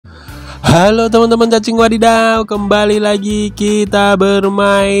Halo teman-teman cacing wadidaw, kembali lagi kita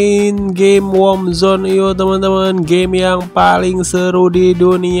bermain game Warm Zone. Yuk teman-teman, game yang paling seru di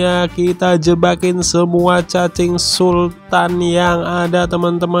dunia. Kita jebakin semua cacing sultan yang ada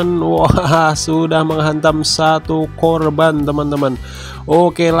teman-teman. Wah, sudah menghantam satu korban teman-teman.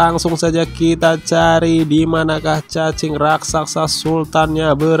 Oke, langsung saja kita cari di manakah cacing raksasa sultannya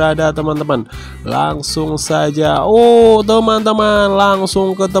berada teman-teman. Langsung saja. Oh teman-teman,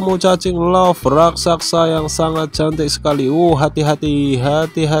 langsung ketemu cacing love raksasa yang sangat cantik sekali.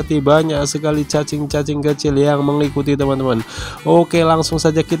 Hati-hati banyak sekali cacing-cacing kecil yang mengikuti teman-teman. Oke, langsung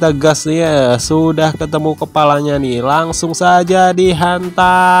saja kita gas ya. Sudah ketemu kepalanya nih, langsung saja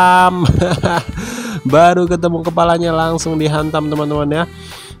dihantam. Baru ketemu kepalanya langsung dihantam teman-teman ya.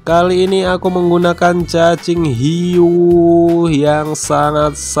 Kali ini aku menggunakan cacing hiu yang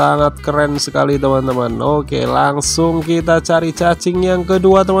sangat-sangat keren sekali teman-teman. Oke, langsung kita cari cacing yang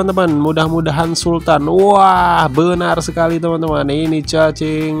kedua teman-teman. Mudah-mudahan sultan. Wah, benar sekali teman-teman. Ini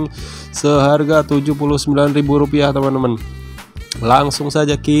cacing seharga Rp79.000 teman-teman. Langsung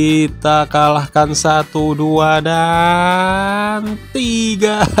saja kita kalahkan 1, 2, dan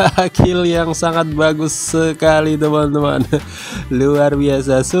 3 kill yang sangat bagus sekali teman-teman. Luar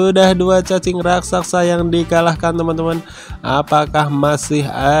biasa, sudah 2 cacing raksasa yang dikalahkan teman-teman. Apakah masih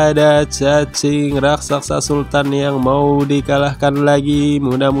ada cacing raksasa sultan yang mau dikalahkan lagi?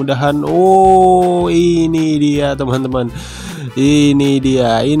 Mudah-mudahan. Oh, ini dia teman-teman. Ini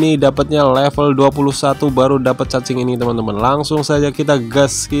dia, ini dapatnya level 21 baru dapat cacing ini teman-teman. Langsung saja kita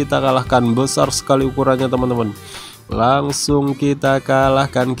gas, kita kalahkan. Besar sekali ukurannya teman-teman. Langsung kita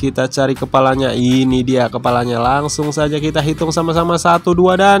kalahkan, kita cari kepalanya. Ini dia kepalanya. Langsung saja kita hitung sama-sama 1,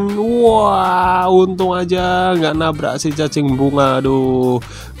 2, dan wah, untung aja nggak nabrak si cacing bunga. Aduh,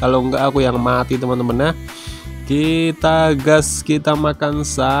 kalau nggak aku yang mati teman-teman ya. Kita gas, kita makan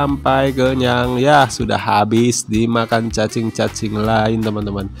sampai kenyang. Ya, sudah habis dimakan cacing-cacing lain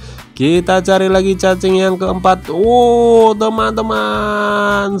teman-teman. Kita cari lagi cacing yang keempat. Oh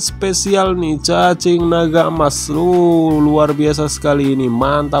teman-teman, spesial nih, cacing naga emas. Luar biasa sekali ini,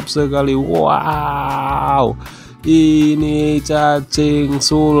 mantap sekali. Wow, ini cacing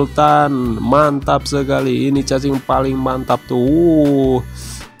sultan, mantap sekali. Ini cacing paling mantap tuh.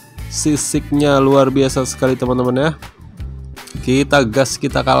 Sisiknya luar biasa sekali teman-teman ya. Kita gas,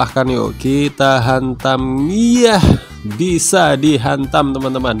 kita kalahkan yuk. Kita hantam. Iya, bisa dihantam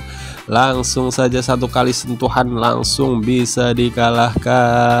teman-teman. Langsung saja 1 kali sentuhan langsung bisa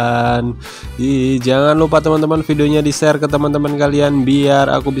dikalahkan. Jangan lupa teman-teman, videonya di share ke teman-teman kalian biar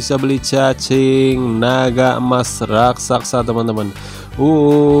aku bisa beli cacing naga emas raksasa teman-teman.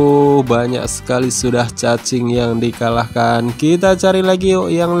 Banyak sekali sudah cacing yang dikalahkan. Kita cari lagi yuk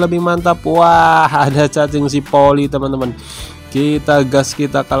yang lebih mantap. Wah, ada cacing si poli teman-teman. Kita gas,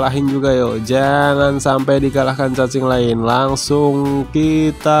 kita kalahin juga yuk. Jangan sampai dikalahkan cacing lain. Langsung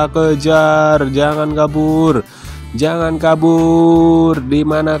kita kejar. Jangan kabur. Jangan kabur. Di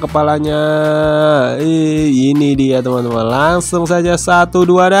mana kepalanya? Ini dia teman-teman. Langsung saja 1,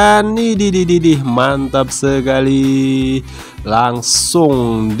 2, dan mantap sekali.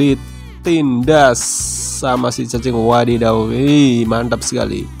 Langsung ditindas sama si cacing wadidaw. Mantap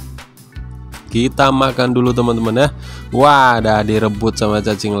sekali. Kita makan dulu teman-teman ya. Wah, dah direbut sama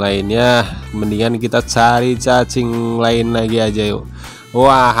cacing lainnya. Mendingan kita cari cacing lain lagi aja yuk.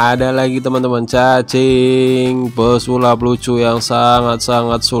 Wah, ada lagi teman-teman, cacing pesulap lucu yang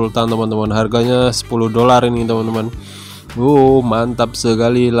sangat-sangat sultan teman-teman. Harganya $10 ini teman-teman. Mantap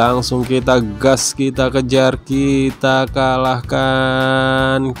sekali. Langsung kita gas, kita kejar, kita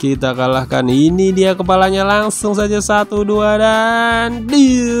kalahkan. Kita kalahkan. Ini dia kepalanya. Langsung saja 1, 2, dan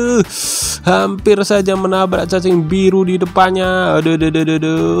hampir saja menabrak cacing biru di depannya.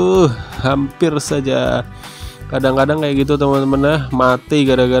 Aduh, hampir saja. Kadang-kadang kayak gitu teman-teman ya, mati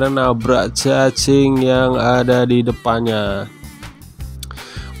gara-gara nabrak cacing yang ada di depannya.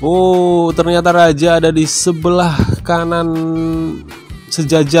 Ternyata raja ada di sebelah kanan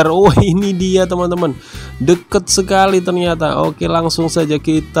sejajar. Ini dia teman-teman, deket sekali ternyata. Oke, langsung saja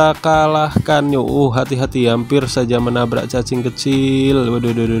kita kalahkan yuk. Hati-hati, hampir saja menabrak cacing kecil.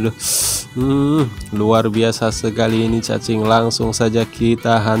 Waduh. Luar biasa sekali ini cacing. Langsung saja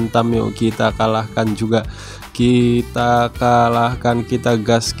kita hantam yuk, kita kalahkan juga. Kita kalahkan, kita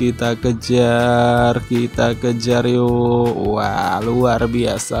gas, kita kejar yuk. Wah, luar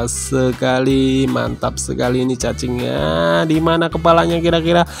biasa sekali, mantap sekali ini cacingnya. Di mana kepalanya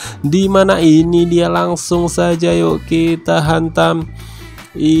kira-kira? Di mana? Ini dia, langsung saja yuk kita hantam.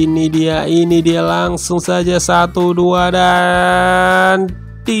 Ini dia, langsung saja 1, 2, dan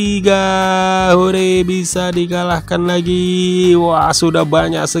 3. Hore, bisa dikalahkan lagi. Wah, sudah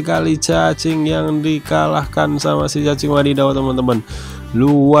banyak sekali cacing yang dikalahkan sama si cacing wadidaw teman-teman.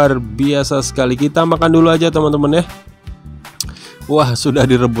 Luar biasa sekali. Kita makan dulu aja teman-teman ya. Wah, sudah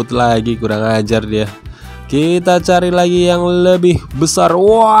direbut lagi, kurang ajar dia. Kita cari lagi yang lebih besar.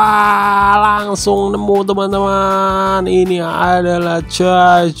 Wah, langsung nemu teman-teman. Ini adalah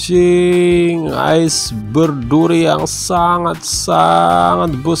cacing ais berduri yang sangat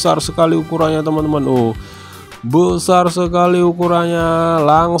besar sekali ukurannya teman-teman. Oh, besar sekali ukurannya.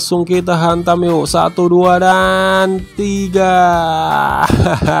 Langsung kita hantam yuk. 1, 2, dan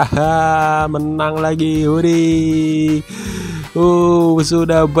 3. Menang lagi. Huri.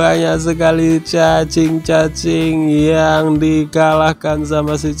 Sudah banyak sekali cacing-cacing yang dikalahkan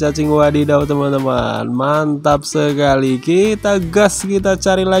sama si cacing wadidaw teman-teman. Mantap sekali. Kita gas, kita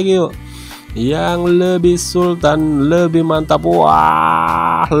cari lagi yuk yang lebih sultan, lebih mantap.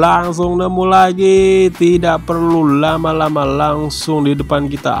 Wah, langsung nemu lagi. Tidak perlu lama-lama, langsung di depan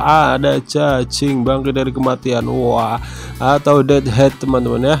kita ada cacing bangkit dari kematian. Wah, atau dead head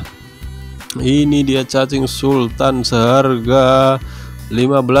teman-teman ya. Ini dia cacing sultan seharga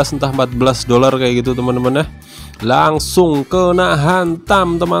 15 entah 14 dolar kayak gitu teman-teman ya. Langsung kena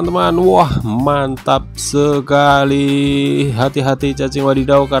hantam teman-teman. Wah, mantap sekali. Hati-hati cacing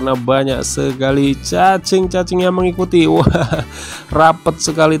wadidaw karena banyak sekali cacing-cacing yang mengikuti. Wah, rapet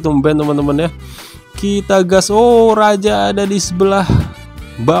sekali tumben teman-teman ya. Kita gas. Oh, raja ada di sebelah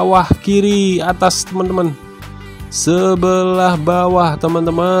bawah kiri atas teman-teman. Sebelah bawah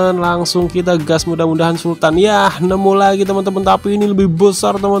teman-teman, langsung kita gas, mudah-mudahan sultan. Ya, nemu lagi teman-teman, tapi ini lebih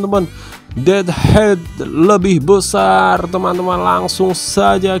besar teman-teman. Dead head lebih besar teman-teman. Langsung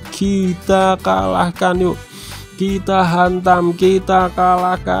saja kita kalahkan yuk. Kita hantam, kita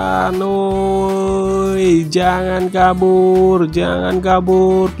kalahkan. Oi, jangan kabur, jangan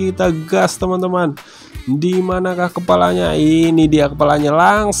kabur. Kita gas teman-teman. Di manakah kepalanya? Ini dia kepalanya.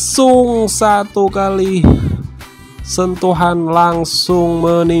 Langsung 1 kali sentuhan langsung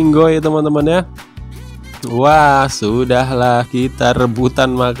meninggoy teman-teman ya. Wah, sudahlah, kita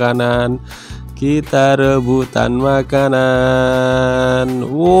rebutan makanan. Kita rebutan makanan.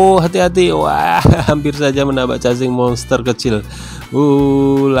 Hati-hati. Wah, hampir saja menabrak cacing monster kecil.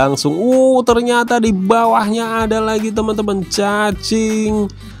 Langsung. Ternyata di bawahnya ada lagi teman-teman cacing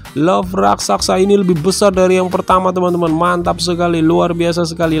love raksasa. Ini lebih besar dari yang pertama teman-teman. Mantap sekali, luar biasa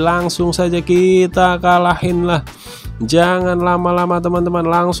sekali. Langsung saja kita kalahin lah. Jangan lama-lama teman-teman,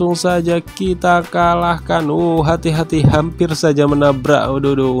 langsung saja kita kalahkan. Hati-hati, hampir saja menabrak.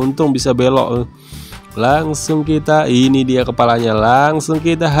 Untung bisa belok. Langsung kita, ini dia kepalanya. Langsung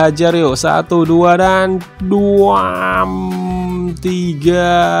kita hajar yuk. 1, 2, dan 3.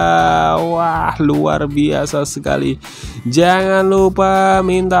 Wah, luar biasa sekali. Jangan lupa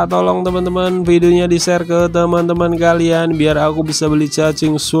minta tolong teman-teman, videonya di share ke teman-teman kalian biar aku bisa beli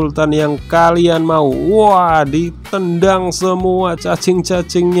cacing sultan yang kalian mau. Wah, ditendang semua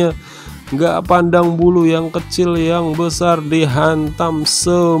cacing-cacingnya, nggak pandang bulu, yang kecil yang besar dihantam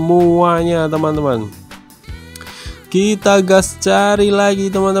semuanya teman-teman. Kita gas cari lagi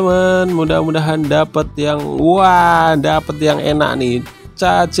teman-teman. Mudah-mudahan dapat yang dapat yang enak nih.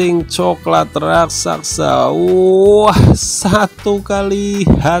 Cacing coklat raksasa. 1 kali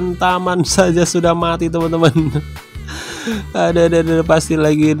hantaman saja sudah mati teman-teman. Ada pasti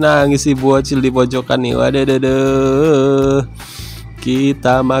lagi nangis si bocil di pojokan nih.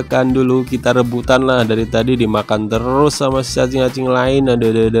 Kita makan dulu, kita rebutan lah. Dari tadi dimakan terus sama si cacing-cacing lain.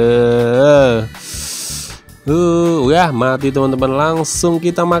 Ya, mati teman-teman. Langsung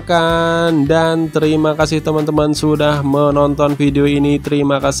kita makan. Dan terima kasih teman-teman sudah menonton video ini.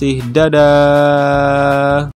 Terima kasih, dadah.